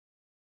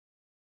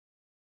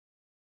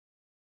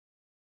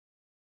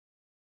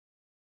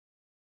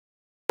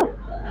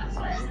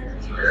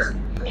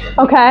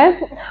Okay.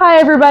 Hi,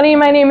 everybody.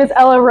 My name is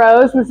Ella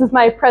Rose. This is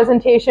my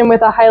presentation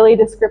with a highly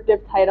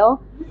descriptive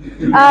title.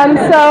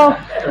 So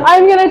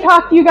I'm going to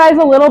talk to you guys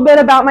a little bit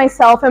about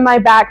myself and my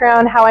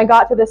background, how I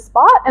got to this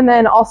spot, and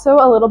then also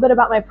a little bit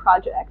about my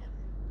project.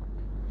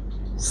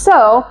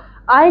 So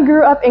I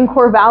grew up in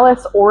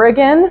Corvallis,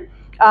 Oregon,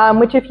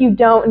 which, if you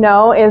don't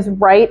know, is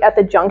right at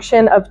the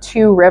junction of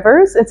two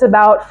rivers. It's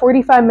about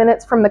 45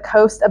 minutes from the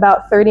coast,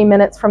 about 30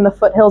 minutes from the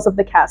foothills of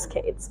the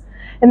Cascades.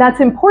 And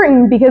that's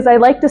important because I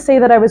like to say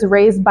that I was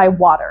raised by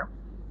water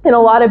in a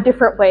lot of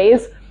different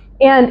ways.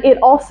 And it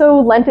also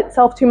lent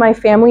itself to my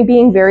family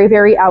being very,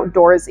 very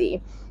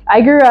outdoorsy.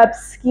 I grew up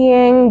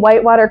skiing,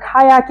 whitewater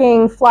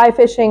kayaking, fly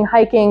fishing,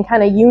 hiking,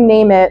 kind of you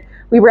name it.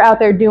 We were out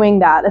there doing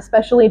that,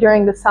 especially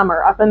during the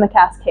summer up in the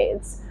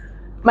Cascades.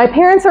 My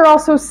parents are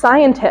also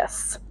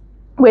scientists,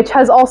 which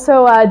has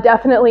also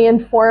definitely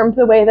informed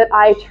the way that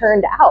I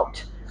turned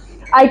out.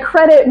 I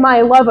credit my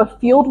love of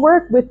field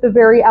work with the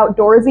very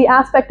outdoorsy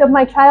aspect of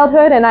my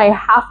childhood, and I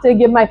have to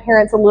give my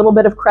parents a little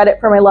bit of credit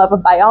for my love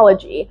of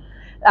biology.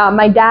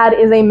 My dad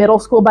is a middle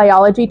school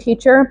biology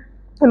teacher,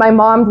 and my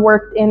mom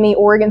worked in the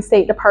Oregon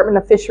State Department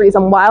of Fisheries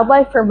and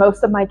Wildlife for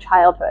most of my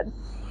childhood.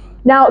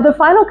 Now, the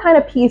final kind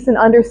of piece in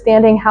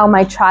understanding how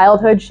my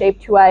childhood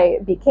shaped who I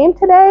became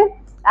today,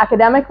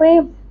 academically,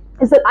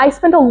 is that I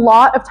spent a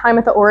lot of time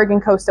at the Oregon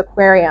Coast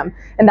Aquarium,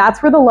 and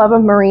that's where the love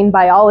of marine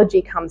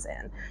biology comes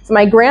in. So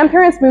my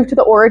grandparents moved to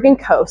the Oregon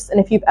coast, and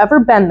if you've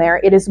ever been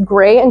there, it is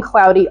gray and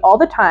cloudy all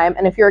the time,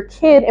 and if you're a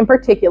kid in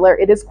particular,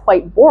 it is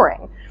quite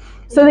boring.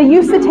 So they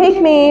used to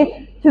take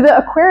me to the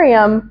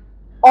aquarium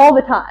all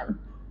the time.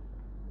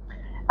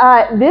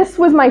 This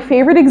was my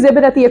favorite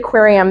exhibit at the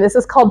aquarium. This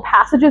is called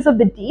Passages of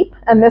the Deep,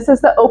 and this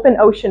is the open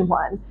ocean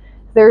one.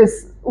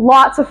 There's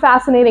lots of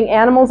fascinating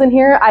animals in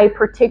here. I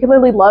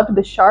particularly loved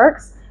the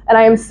sharks, and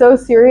I am so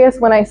serious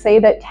when I say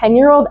that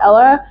 10-year-old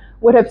Ella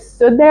would have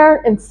stood there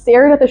and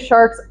stared at the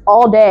sharks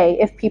all day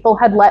if people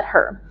had let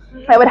her.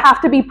 I would have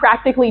to be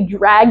practically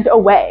dragged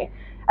away.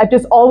 I've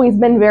just always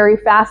been very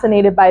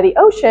fascinated by the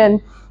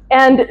ocean,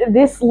 and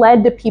this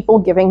led to people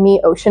giving me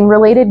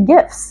ocean-related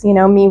gifts,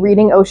 me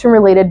reading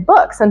ocean-related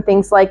books and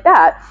things like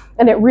that,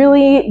 and it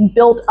really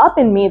built up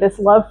in me this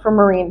love for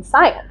marine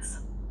science.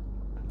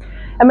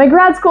 And my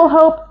grad school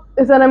hope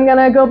is that I'm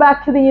gonna go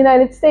back to the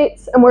United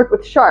States and work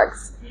with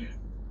sharks.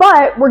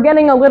 But we're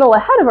getting a little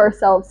ahead of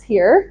ourselves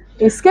here.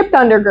 We skipped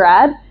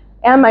undergrad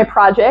and my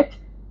project,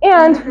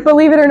 and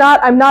believe it or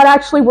not, I'm not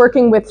actually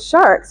working with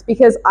sharks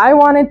because I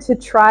wanted to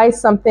try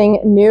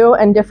something new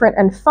and different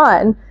and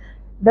fun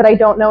that I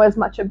don't know as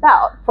much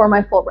about for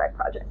my Fulbright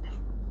project.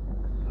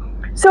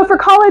 So for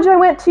college, I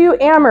went to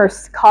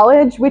Amherst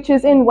College, which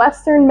is in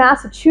Western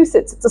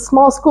Massachusetts. It's a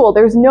small school.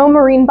 There's no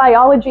marine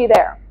biology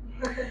there.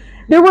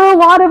 There were a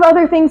lot of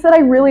other things that I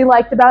really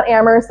liked about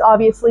Amherst,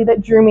 obviously,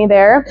 that drew me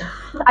there.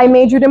 I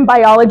majored in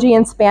biology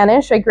and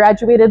Spanish. I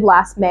graduated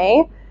last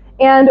May.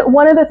 And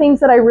one of the things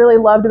that I really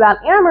loved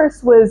about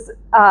Amherst was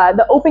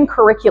the open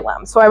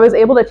curriculum. So I was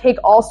able to take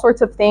all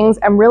sorts of things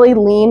and really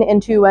lean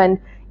into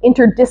an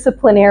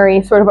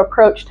interdisciplinary sort of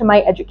approach to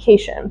my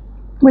education,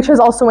 which has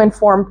also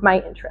informed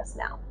my interest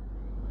now.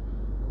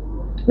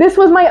 This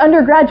was my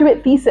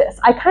undergraduate thesis.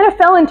 I kind of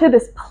fell into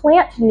this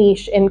plant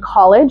niche in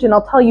college, and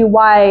I'll tell you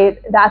why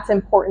that's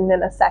important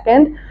in a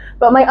second.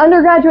 But my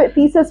undergraduate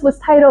thesis was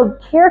titled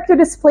Character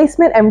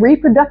Displacement and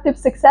Reproductive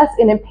Success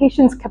in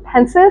Impatiens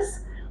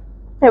capensis.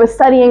 I was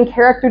studying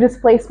character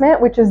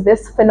displacement, which is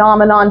this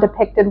phenomenon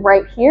depicted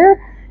right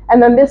here.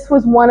 And then this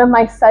was one of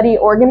my study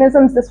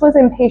organisms. This was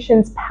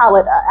Impatiens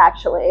pallida,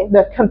 actually,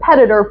 the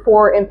competitor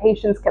for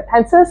Impatiens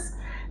capensis,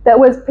 that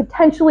was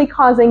potentially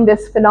causing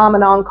this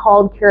phenomenon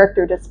called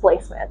character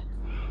displacement.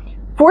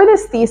 For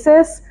this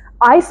thesis,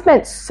 I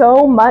spent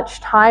so much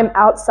time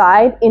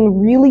outside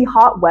in really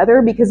hot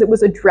weather because it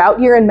was a drought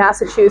year in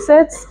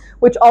Massachusetts,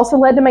 which also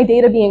led to my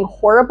data being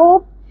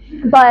horrible,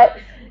 but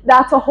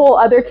that's a whole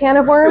other can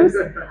of worms.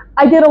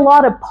 I did a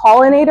lot of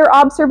pollinator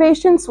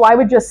observations, so I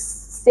would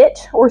just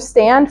sit or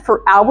stand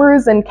for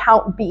hours and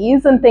count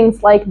bees and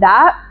things like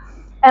that,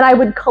 and I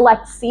would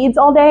collect seeds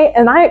all day,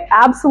 and I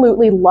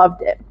absolutely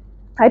loved it.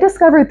 I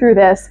discovered through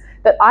this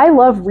that I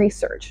love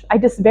research. I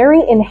just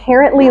very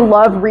inherently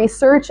love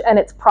research and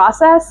its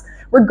process,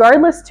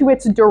 regardless to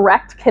its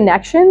direct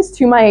connections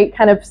to my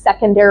kind of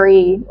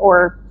secondary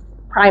or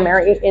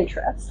primary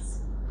interests.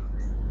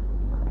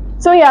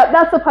 So yeah,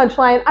 that's the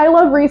punchline. I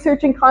love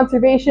research and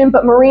conservation,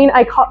 but marine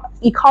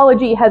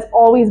ecology has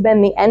always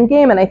been the end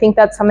game, and I think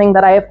that's something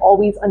that I have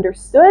always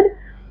understood.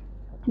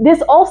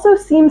 This also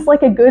seems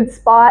like a good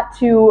spot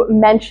to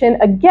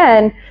mention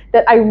again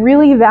that I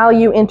really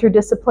value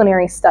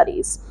interdisciplinary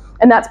studies.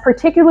 And that's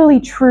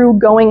particularly true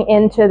going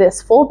into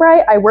this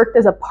Fulbright. I worked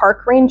as a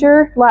park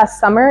ranger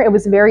last summer. It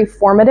was very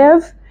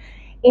formative.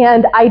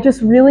 And I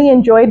just really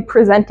enjoyed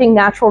presenting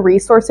natural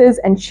resources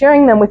and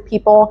sharing them with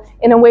people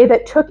in a way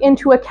that took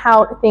into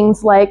account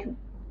things like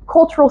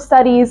cultural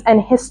studies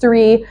and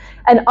history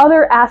and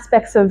other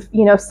aspects of,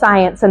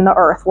 science and the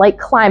earth, like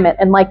climate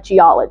and like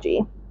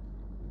geology.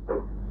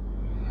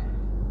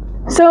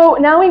 So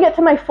now we get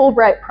to my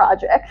Fulbright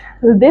project.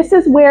 This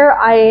is where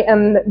I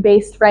am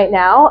based right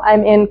now.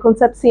 I'm in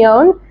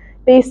Concepción,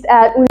 based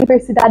at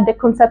Universidad de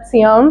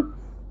Concepción,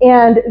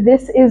 and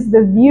this is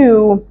the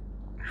view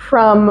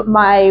from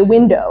my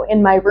window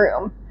in my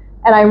room.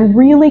 And I'm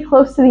really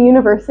close to the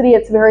university.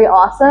 It's very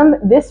awesome.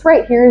 This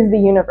right here is the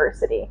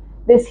university.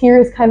 This here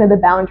is kind of the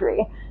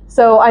boundary.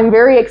 So I'm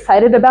very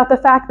excited about the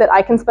fact that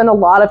I can spend a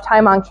lot of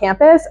time on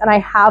campus, and I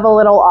have a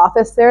little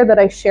office there that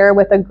I share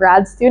with a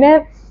grad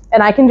student,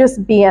 and I can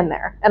just be in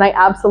there, and I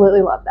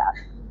absolutely love that.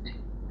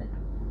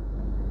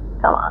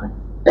 Come on.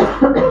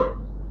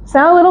 So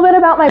now a little bit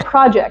about my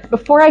project.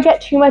 Before I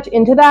get too much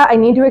into that, I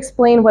need to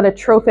explain what a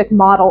trophic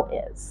model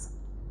is.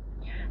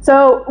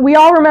 So we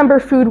all remember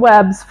food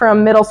webs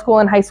from middle school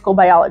and high school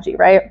biology,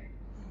 right?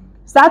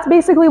 So that's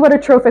basically what a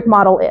trophic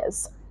model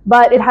is,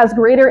 but it has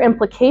greater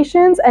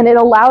implications, and it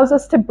allows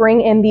us to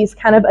bring in these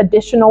kind of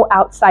additional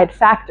outside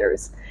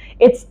factors.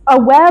 It's a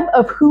web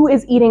of who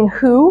is eating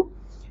who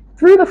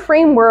through the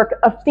framework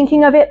of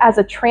thinking of it as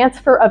a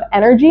transfer of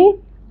energy,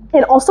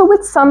 and also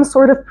with some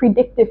sort of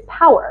predictive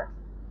power.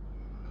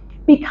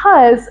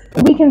 Because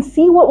we can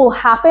see what will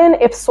happen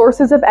if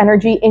sources of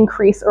energy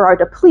increase or are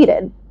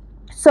depleted.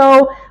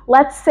 So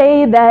let's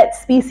say that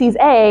species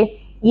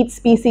A eats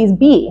species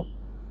B.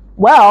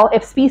 Well,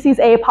 if species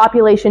A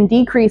population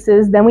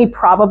decreases, then we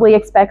probably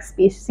expect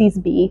species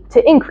B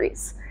to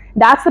increase.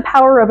 That's the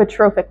power of a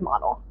trophic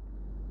model.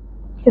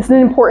 It's an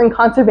important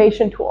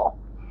conservation tool.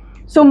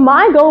 So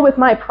my goal with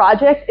my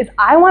project is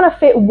I want to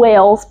fit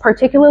whales,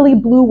 particularly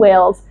blue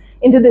whales,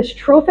 into this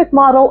trophic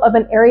model of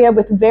an area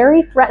with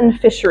very threatened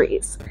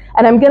fisheries.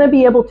 And I'm going to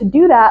be able to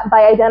do that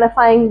by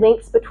identifying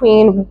links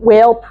between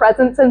whale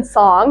presence and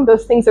song.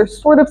 Those things are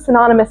sort of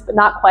synonymous, but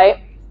not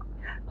quite.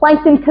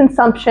 Plankton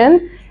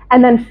consumption,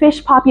 and then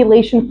fish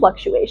population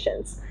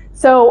fluctuations.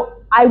 So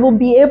I will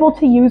be able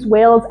to use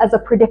whales as a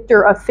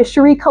predictor of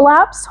fishery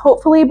collapse,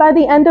 hopefully by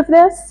the end of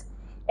this.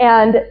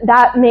 And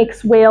that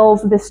makes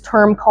whales this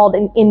term called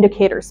an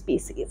indicator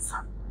species.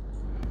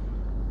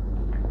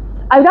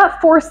 I've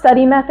got 4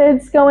 study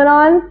methods going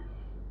on.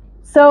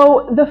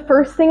 So the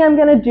first thing I'm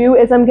going to do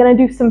is I'm going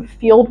to do some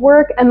field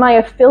work, and my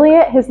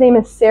affiliate, his name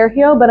is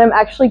Sergio, but I'm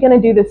actually going to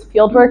do this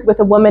field work with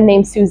a woman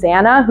named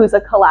Susanna, who's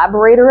a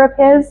collaborator of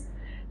his.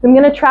 So I'm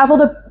going to travel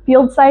to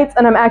field sites,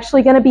 and I'm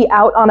actually going to be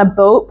out on a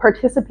boat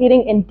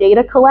participating in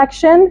data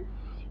collection.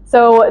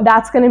 So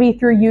that's going to be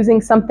through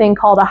using something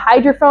called a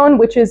hydrophone,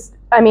 which is,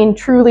 I mean,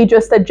 truly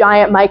just a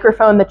giant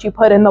microphone that you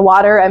put in the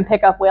water and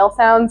pick up whale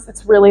sounds.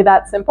 It's really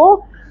that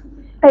simple,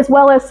 as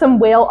well as some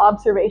whale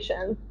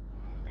observation.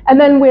 And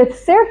then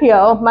with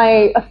Sergio,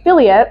 my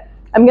affiliate,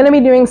 I'm going to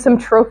be doing some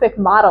trophic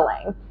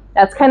modeling.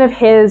 That's kind of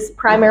his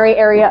primary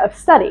area of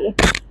study.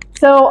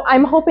 So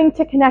I'm hoping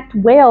to connect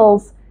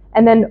whales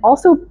and then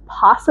also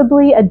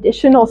possibly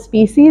additional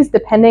species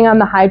depending on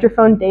the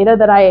hydrophone data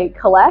that I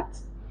collect.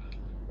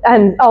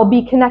 And I'll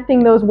be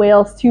connecting those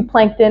whales to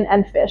plankton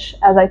and fish,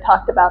 as I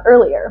talked about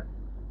earlier.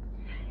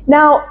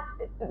 Now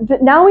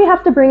we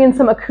have to bring in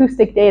some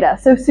acoustic data.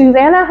 So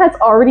Susanna has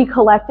already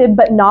collected,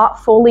 but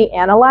not fully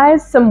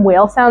analyzed, some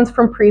whale sounds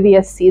from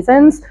previous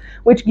seasons,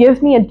 which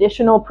gives me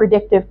additional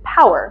predictive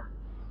power.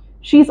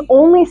 She's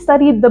only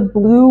studied the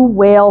blue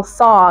whale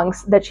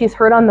songs that she's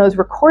heard on those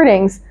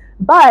recordings,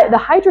 but the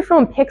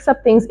hydrophone picks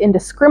up things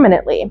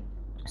indiscriminately.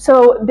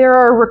 So there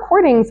are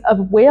recordings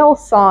of whale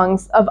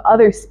songs of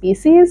other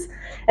species,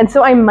 and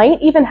so I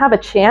might even have a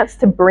chance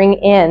to bring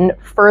in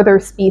further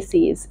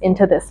species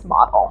into this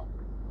model.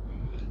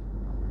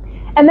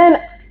 And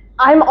then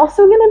I'm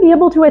also going to be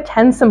able to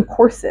attend some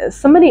courses.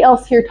 Somebody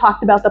else here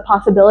talked about the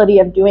possibility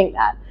of doing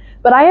that.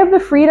 But I have the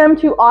freedom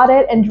to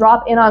audit and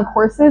drop in on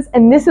courses,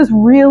 and this is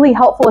really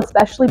helpful,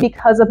 especially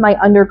because of my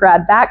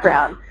undergrad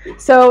background.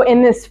 So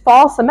in this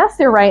fall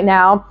semester right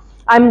now,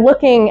 I'm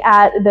looking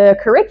at the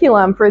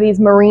curriculum for these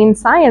marine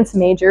science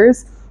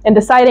majors and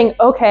deciding,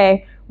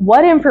 okay,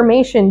 what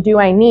information do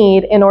I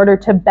need in order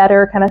to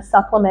better kind of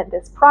supplement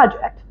this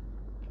project?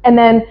 And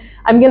then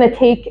I'm going to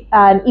take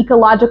an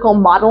ecological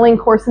modeling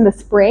course in the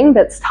spring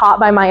that's taught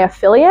by my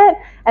affiliate,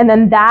 and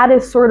then that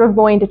is sort of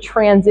going to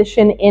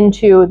transition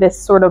into this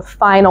sort of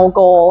final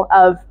goal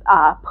of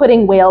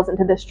putting whales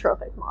into this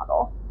trophic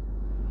model.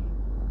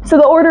 So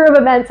the order of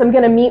events, I'm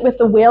going to meet with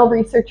the whale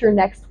researcher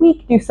next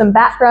week, do some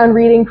background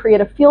reading,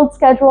 create a field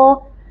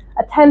schedule,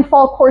 attend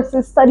fall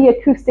courses, study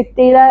acoustic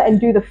data,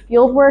 and do the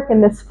field work in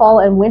this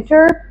fall and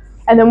winter.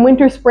 And then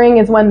winter spring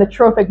is when the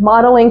trophic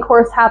modeling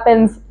course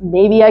happens.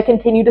 Maybe I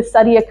continue to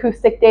study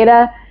acoustic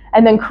data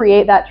and then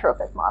create that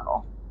trophic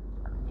model.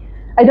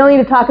 I don't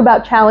need to talk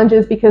about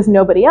challenges because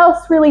nobody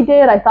else really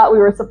did. I thought we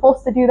were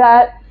supposed to do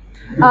that.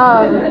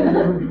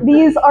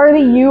 These are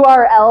the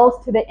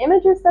URLs to the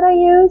images that I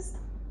used.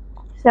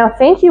 So now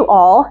thank you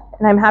all,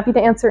 and I'm happy to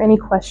answer any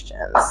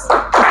questions.